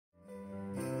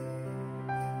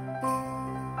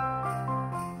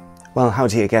Well,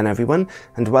 howdy again everyone,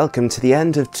 and welcome to the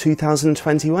end of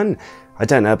 2021. I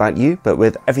don't know about you, but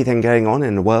with everything going on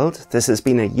in the world, this has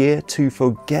been a year to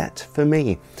forget for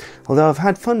me. Although I've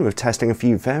had fun with testing a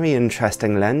few very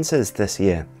interesting lenses this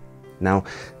year. Now,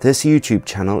 this YouTube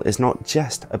channel is not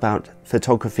just about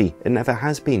photography, it never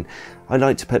has been. I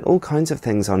like to put all kinds of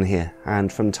things on here, and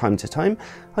from time to time,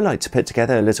 I like to put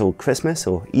together a little Christmas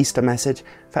or Easter message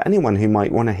for anyone who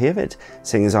might want to hear it,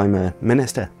 seeing as I'm a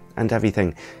minister and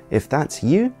everything. If that's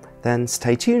you, then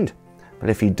stay tuned. But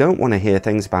if you don't want to hear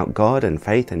things about God and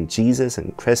faith and Jesus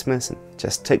and Christmas and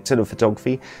just stick to the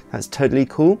photography, that's totally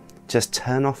cool. Just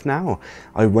turn off now.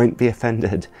 I won't be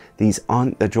offended. These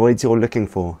aren't the droids you're looking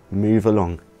for. Move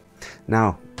along.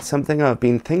 Now, something I've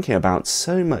been thinking about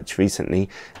so much recently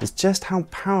is just how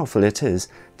powerful it is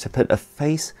to put a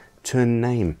face to a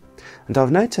name. And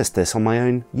I've noticed this on my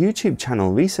own YouTube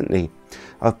channel recently.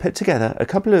 I've put together a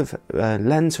couple of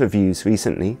lens reviews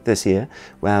recently this year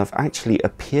where I've actually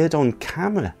appeared on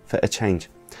camera for a change.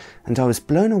 And I was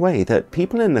blown away that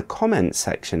people in the comments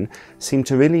section seem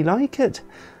to really like it.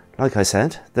 Like I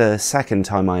said, the second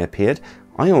time I appeared,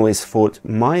 I always thought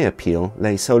my appeal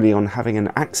lay solely on having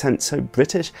an accent so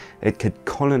British it could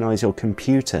colonise your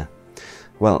computer.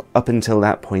 Well, up until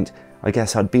that point, I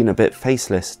guess I'd been a bit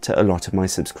faceless to a lot of my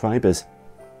subscribers.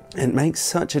 It makes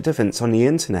such a difference on the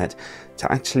internet to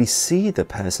actually see the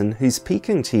person who's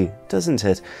speaking to you, doesn't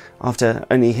it? After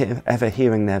only ever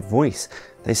hearing their voice,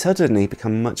 they suddenly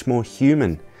become much more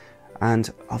human.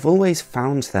 And I've always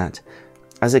found that.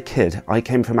 As a kid, I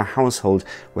came from a household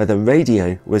where the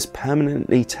radio was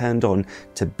permanently turned on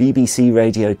to BBC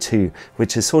Radio 2,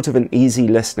 which is sort of an easy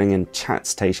listening and chat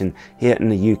station here in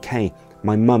the UK.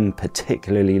 My mum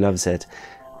particularly loves it.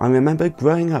 I remember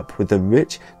growing up with the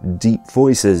rich, deep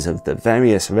voices of the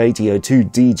various Radio 2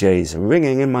 DJs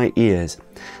ringing in my ears,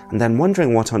 and then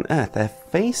wondering what on earth their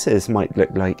faces might look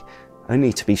like,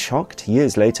 only to be shocked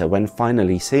years later when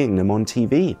finally seeing them on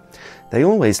TV. They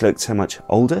always looked so much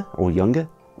older or younger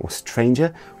or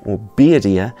stranger or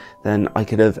beardier than I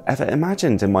could have ever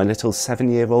imagined in my little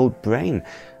 7-year-old brain.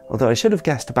 Although I should have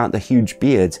guessed about the huge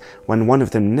beards when one of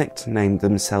them nicknamed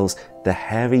themselves the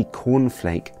Hairy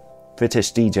Cornflake.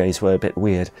 British DJs were a bit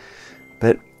weird.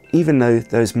 But even though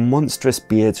those monstrous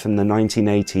beards from the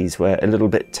 1980s were a little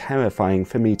bit terrifying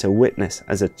for me to witness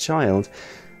as a child,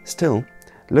 still,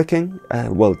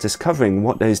 discovering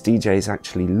what those DJs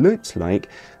actually looked like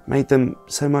made them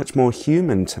so much more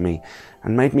human to me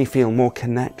and made me feel more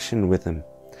connection with them.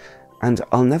 And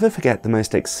I'll never forget the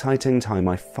most exciting time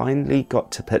I finally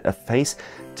got to put a face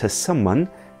to someone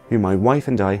who my wife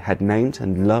and I had named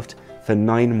and loved for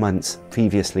 9 months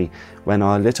previously, when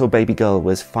our little baby girl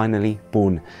was finally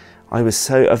born. I was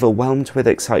so overwhelmed with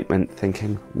excitement,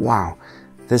 thinking, wow,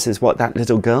 this is what that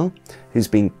little girl, who's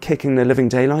been kicking the living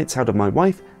daylights out of my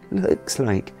wife, looks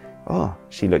like. Oh,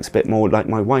 she looks a bit more like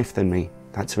my wife than me.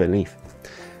 That's a relief.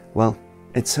 Well,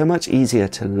 it's so much easier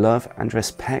to love and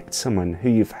respect someone who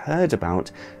you've heard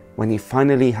about when you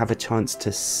finally have a chance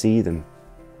to see them.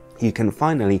 You can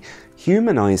finally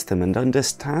humanize them and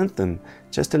understand them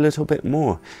just a little bit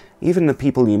more, even the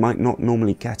people you might not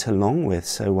normally get along with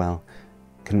so well.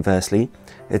 Conversely,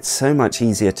 it's so much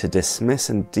easier to dismiss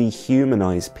and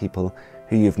dehumanize people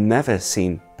who you've never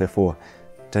seen before.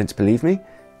 Don't believe me?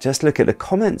 Just look at the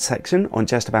comment section on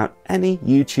just about any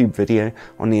YouTube video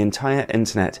on the entire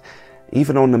internet.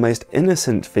 Even on the most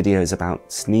innocent videos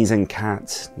about sneezing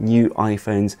cats, new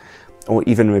iPhones, or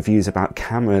even reviews about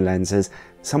camera lenses,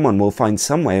 someone will find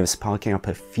some way of sparking up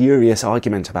a furious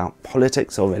argument about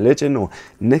politics or religion or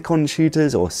Nikon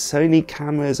shooters or Sony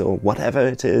cameras or whatever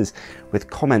it is, with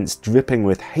comments dripping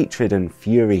with hatred and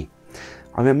fury.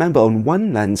 I remember on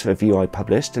one lens review I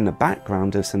published in the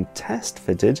background of some test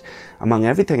footage, among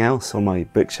everything else on my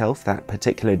bookshelf that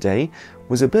particular day,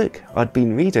 was a book I'd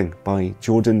been reading by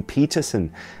Jordan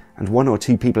Peterson, and 1 or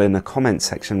 2 people in the comments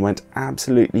section went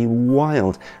absolutely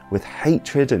wild with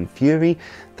hatred and fury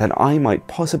that I might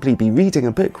possibly be reading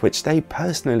a book which they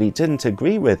personally didn't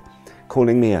agree with,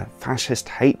 calling me a fascist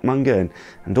hate monger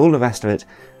and all the rest of it.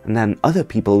 And then other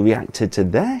people reacted to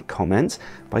their comments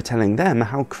by telling them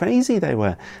how crazy they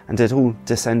were, and it all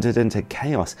descended into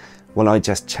chaos. Well, I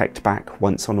just checked back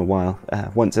once in a while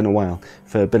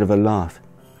for a bit of a laugh.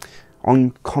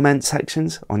 On comment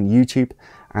sections on YouTube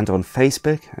and on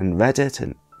Facebook and Reddit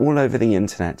and all over the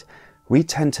internet, we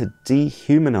tend to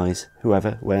dehumanize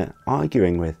whoever we're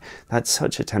arguing with. That's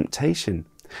such a temptation.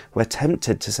 We're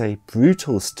tempted to say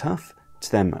brutal stuff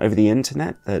to them over the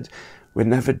internet that we'd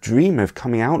never dream of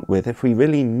coming out with if we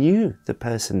really knew the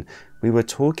person we were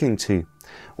talking to,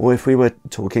 or if we were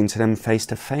talking to them face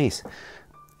to face.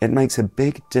 It makes a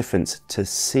big difference to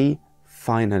see,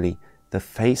 finally, the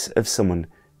face of someone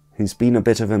who's been a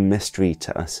bit of a mystery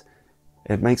to us.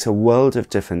 It makes a world of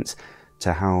difference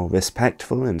to how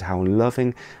respectful and how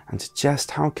loving and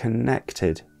just how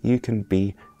connected you can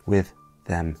be with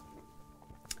them.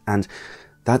 And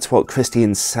that's what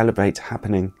Christians celebrate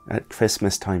happening at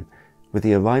Christmas time, with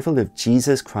the arrival of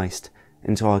Jesus Christ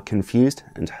into our confused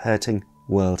and hurting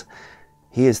world.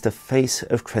 He is the face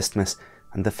of Christmas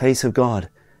and the face of God,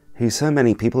 who so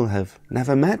many people have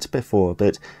never met before,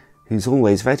 but who's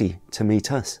always ready to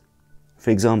meet us. For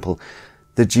example,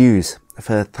 the Jews,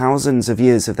 for thousands of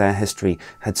years of their history,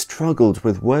 had struggled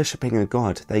with worshipping a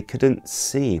God they couldn't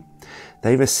see.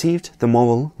 They received the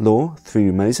moral law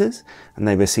through Moses, and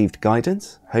they received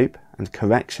guidance, hope, and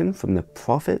correction from the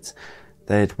prophets.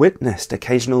 They had witnessed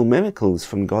occasional miracles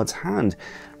from God's hand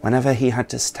whenever he had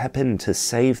to step in to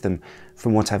save them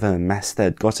from whatever mess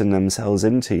they'd gotten themselves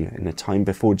into in a time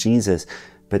before Jesus.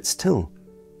 But still,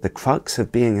 the crux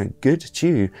of being a good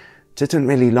Jew didn't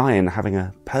really lie in having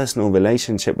a personal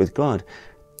relationship with God.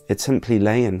 It simply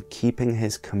lay in keeping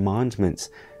his commandments.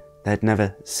 They'd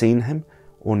never seen him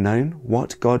or known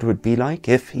what God would be like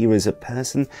if he was a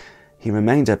person. He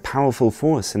remained a powerful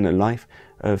force in the life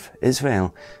of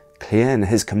Israel, clear in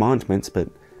his commandments, but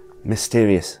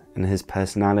mysterious in his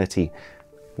personality.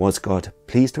 Was God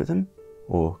pleased with him,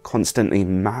 or constantly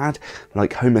mad,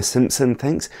 like Homer Simpson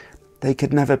thinks? They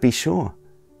could never be sure.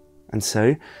 And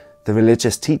so, the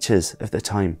religious teachers of the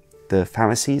time, the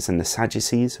Pharisees and the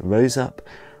Sadducees, rose up,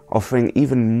 offering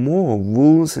even more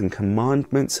rules and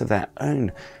commandments of their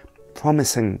own,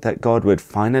 promising that God would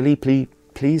finally be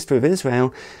pleased with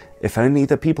Israel if only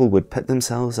the people would put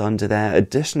themselves under their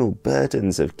additional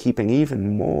burdens of keeping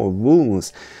even more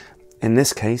rules. In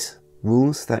this case,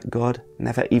 rules that God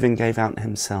never even gave out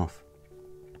himself.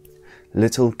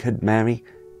 Little could Mary,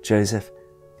 Joseph,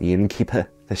 the innkeeper,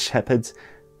 the shepherds,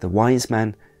 the wise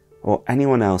men, or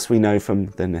anyone else we know from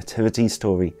the nativity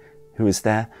story who was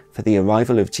there for the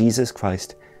arrival of Jesus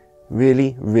Christ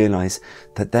really realize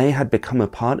that they had become a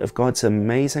part of God's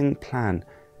amazing plan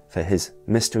for his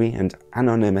mystery and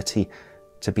anonymity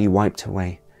to be wiped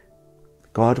away.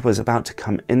 God was about to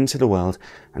come into the world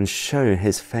and show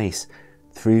his face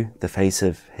through the face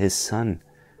of his Son,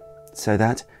 so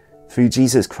that through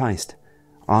Jesus Christ,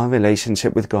 our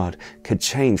relationship with God could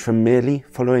change from merely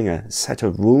following a set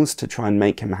of rules to try and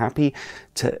make him happy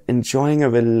to enjoying a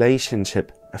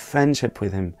relationship, a friendship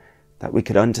with him that we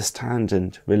could understand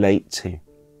and relate to.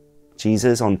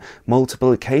 Jesus, on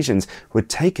multiple occasions, would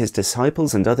take his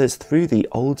disciples and others through the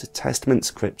Old Testament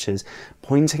scriptures,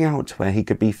 pointing out where he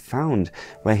could be found,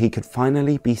 where he could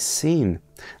finally be seen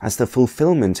as the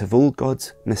fulfillment of all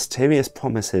God's mysterious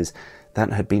promises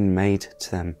that had been made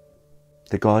to them.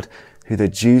 The God who the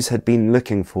Jews had been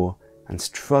looking for and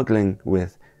struggling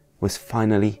with was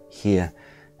finally here,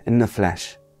 in the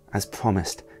flesh, as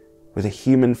promised, with a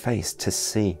human face to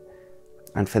see.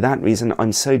 And for that reason,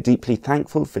 I'm so deeply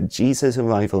thankful for Jesus'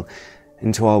 arrival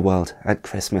into our world at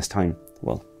Christmas time.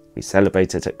 Well, we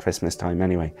celebrate it at Christmas time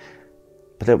anyway.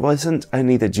 But it wasn't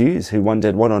only the Jews who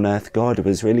wondered what on earth God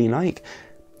was really like.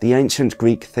 The ancient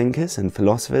Greek thinkers and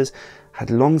philosophers had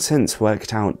long since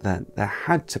worked out that there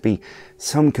had to be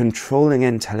some controlling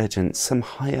intelligence, some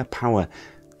higher power,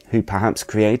 who perhaps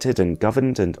created and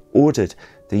governed and ordered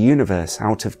the universe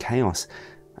out of chaos,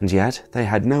 and yet they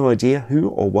had no idea who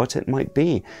or what it might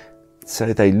be.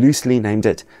 So they loosely named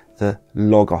it the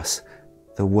Logos,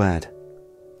 the Word.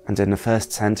 And in the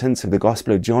first sentence of the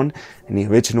Gospel of John, in the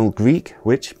original Greek,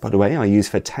 which, by the way, I use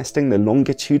for testing the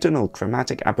longitudinal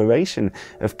chromatic aberration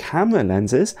of camera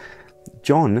lenses,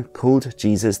 John called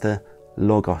Jesus the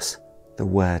Logos, the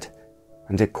Word,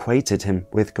 and equated him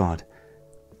with God.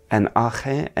 En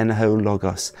arche enho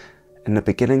Logos, in the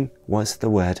beginning was the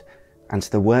Word, and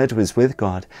the Word was with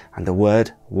God, and the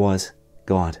Word was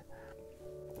God.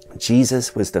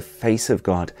 Jesus was the face of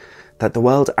God that the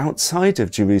world outside of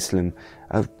Jerusalem,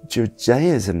 of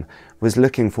Judaism, was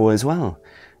looking for as well.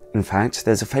 In fact,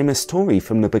 there's a famous story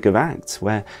from the book of Acts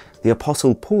where the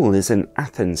Apostle Paul is in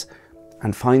Athens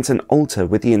and finds an altar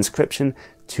with the inscription,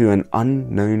 "To an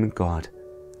unknown God,"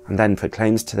 and then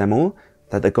proclaims to them all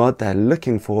that the God they're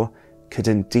looking for could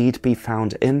indeed be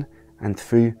found in and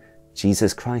through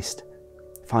Jesus Christ.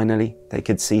 Finally, they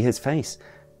could see his face.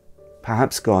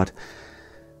 Perhaps God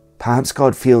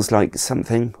feels like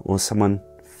something or someone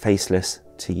faceless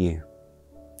to you.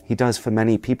 He does for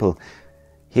many people.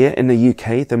 Here in the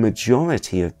UK, the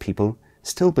majority of people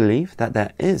still believe that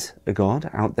there is a God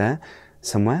out there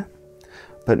somewhere,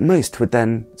 but most would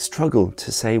then struggle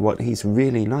to say what he's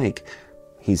really like.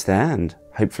 He's there, and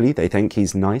hopefully they think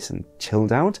he's nice and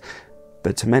chilled out,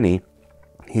 but to many,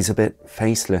 he's a bit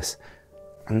faceless.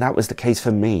 And that was the case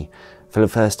for me for the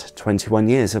first 21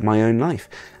 years of my own life.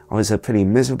 I was a pretty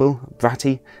miserable,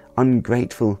 bratty,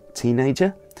 ungrateful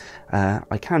teenager.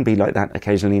 I can be like that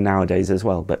occasionally nowadays as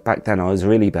well, but back then I was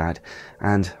really bad.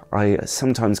 And I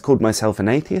sometimes called myself an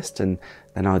atheist, and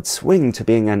then I'd swing to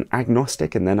being an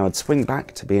agnostic, and then I'd swing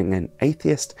back to being an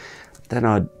atheist. Then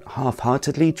I'd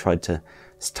half-heartedly tried to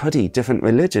study different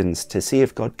religions to see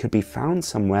if God could be found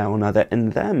somewhere or another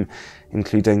in them,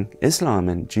 including Islam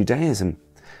and Judaism.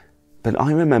 But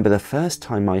I remember the first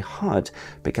time my heart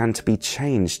began to be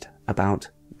changed about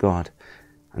God,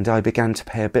 and I began to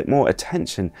pay a bit more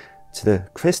attention to the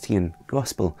Christian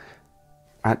gospel.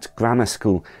 At grammar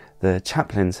school, the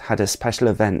chaplains had a special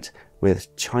event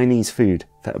with Chinese food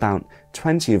for about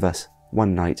 20 of us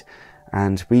one night,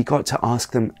 and we got to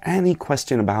ask them any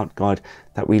question about God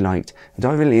that we liked. And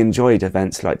I really enjoyed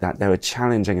events like that. They were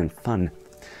challenging and fun.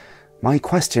 My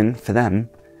question for them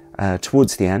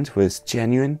towards the end was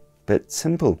genuine but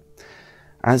simple.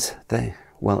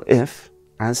 If,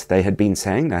 as they had been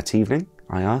saying that evening,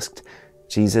 I asked,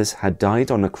 Jesus had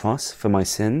died on a cross for my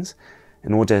sins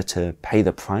in order to pay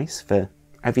the price for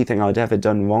everything I'd ever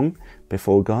done wrong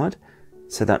before God,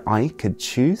 so that I could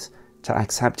choose to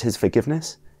accept his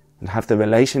forgiveness and have the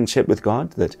relationship with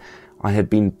God that I had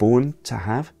been born to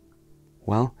have.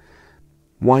 Well,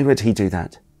 why would he do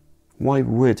that? Why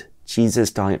would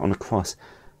Jesus die on a cross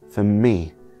for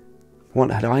me?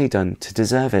 What had I done to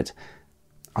deserve it?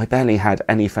 I barely had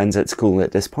any friends at school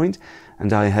at this point,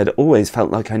 and I had always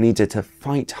felt like I needed to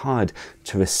fight hard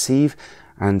to receive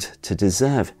and to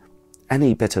deserve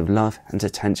any bit of love and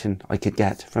attention I could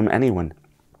get from anyone.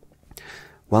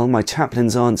 Well, my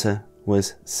chaplain's answer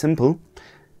was simple.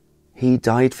 He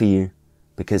died for you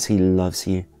because he loves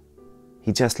you.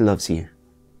 He just loves you.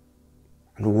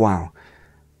 And wow,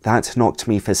 that knocked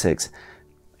me for six.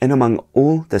 In among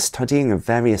all the studying of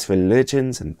various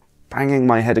religions and banging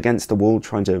my head against the wall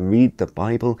trying to read the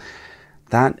Bible,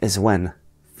 that is when,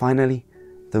 finally,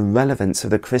 the relevance of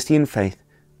the Christian faith,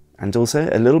 and also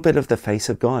a little bit of the face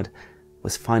of God,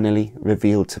 was finally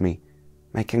revealed to me,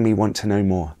 making me want to know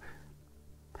more.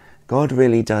 God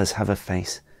really does have a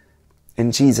face.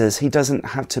 In Jesus, he doesn't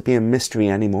have to be a mystery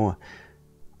anymore.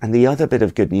 And the other bit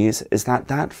of good news is that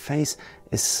that face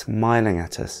is smiling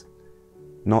at us.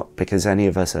 Not because any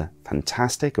of us are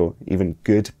fantastic or even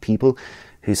good people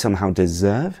who somehow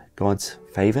deserve God's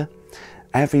favour.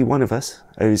 Every one of us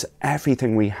owes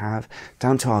everything we have,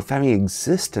 down to our very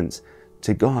existence,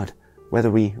 to God, whether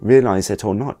we realise it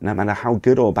or not, no matter how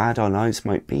good or bad our lives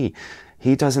might be.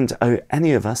 He doesn't owe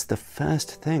any of us the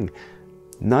first thing.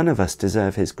 None of us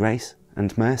deserve his grace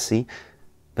and mercy,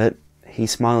 but he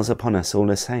smiles upon us all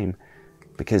the same,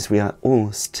 because we are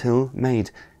all still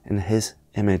made in his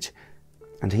image,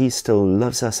 and he still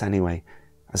loves us anyway,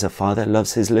 as a father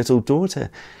loves his little daughter,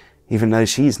 even though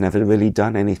she's never really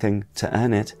done anything to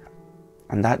earn it.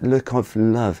 And that look of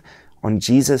love on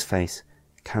Jesus' face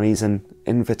carries an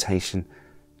invitation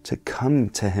to come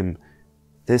to him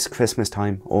this Christmas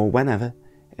time or whenever,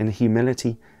 in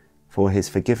humility, for his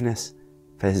forgiveness,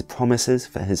 for his promises,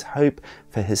 for his hope,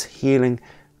 for his healing,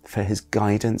 for his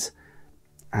guidance,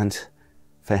 and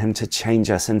for him to change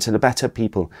us into the better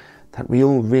people that we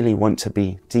all really want to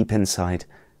be deep inside.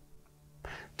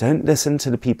 Don't listen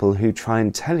to the people who try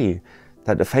and tell you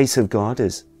that the face of God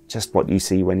is just what you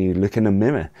see when you look in a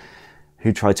mirror,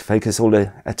 who try to focus all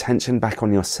the attention back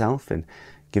on yourself and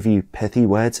give you pithy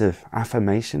words of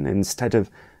affirmation instead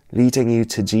of leading you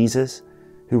to Jesus,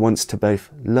 who wants to both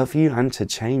love you and to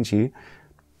change you.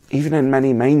 Even in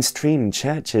many mainstream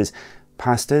churches,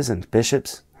 pastors and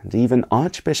bishops and even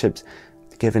archbishops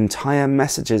give entire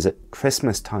messages at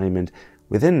Christmas time, and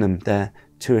within them they're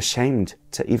too ashamed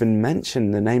to even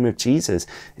mention the name of Jesus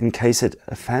in case it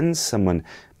offends someone.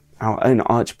 Our own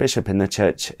archbishop in the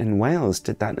church in Wales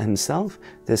did that himself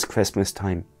this Christmas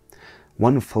time.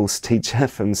 One false teacher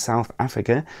from South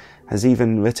Africa has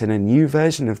even written a new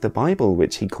version of the Bible,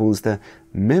 which he calls the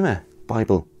Mirror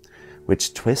Bible,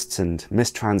 which twists and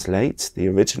mistranslates the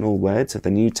original words of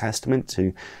the New Testament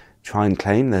to try and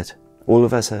claim that all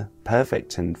of us are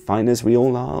perfect and fine as we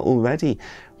all are already,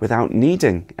 without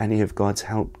needing any of God's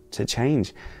help to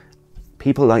change.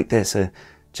 People like this are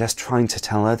just trying to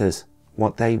tell others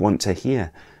what they want to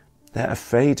hear. They're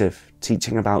afraid of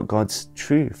teaching about God's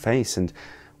true face and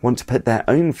want to put their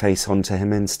own face onto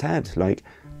him instead, like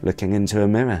looking into a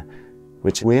mirror,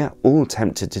 which we're all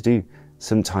tempted to do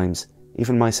sometimes,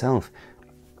 even myself.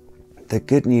 The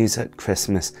good news at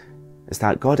Christmas is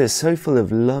that God is so full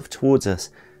of love towards us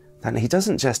that he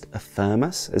doesn't just affirm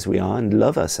us as we are and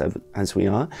love us as we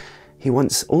are. He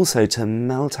wants also to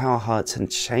melt our hearts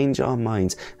and change our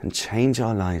minds and change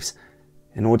our lives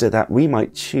in order that we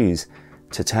might choose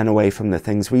to turn away from the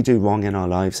things we do wrong in our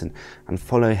lives and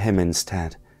follow him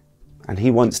instead. And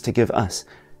he wants to give us,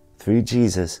 through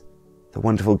Jesus, the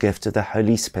wonderful gift of the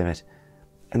Holy Spirit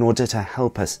in order to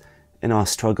help us in our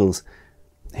struggles.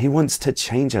 He wants to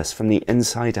change us from the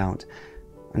inside out.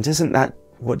 And isn't that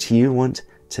what you want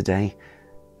today?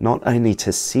 Not only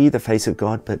to see the face of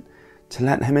God, but to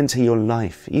let him into your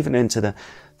life, even into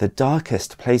the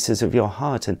darkest places of your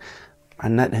heart, and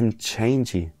let him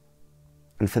change you.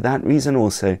 And for that reason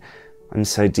also, I'm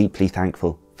so deeply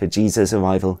thankful for Jesus'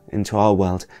 arrival into our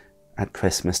world at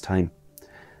Christmas time.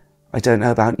 I don't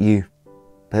know about you,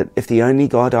 but if the only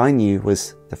God I knew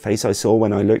was the face I saw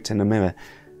when I looked in the mirror,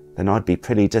 then I'd be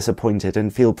pretty disappointed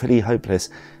and feel pretty hopeless.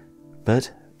 But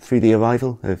through the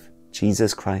arrival of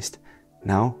Jesus Christ,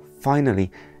 now, finally,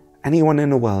 anyone in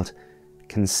the world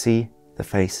can see the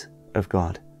face of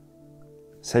God.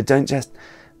 So don't just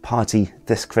party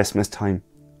this Christmas time,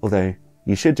 although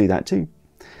you should do that too.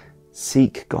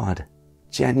 Seek God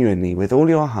genuinely with all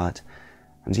your heart,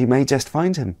 and you may just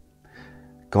find him.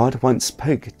 God once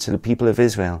spoke to the people of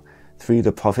Israel through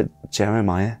the prophet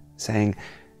Jeremiah, saying,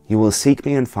 "You will seek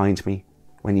me and find me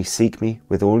when you seek me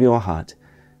with all your heart."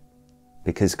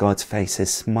 Because God's face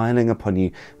is smiling upon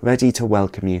you, ready to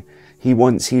welcome you. He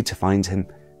wants you to find him,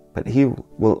 but he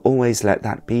will always let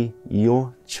that be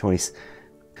your choice.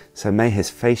 So may his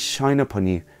face shine upon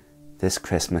you this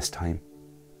Christmas time.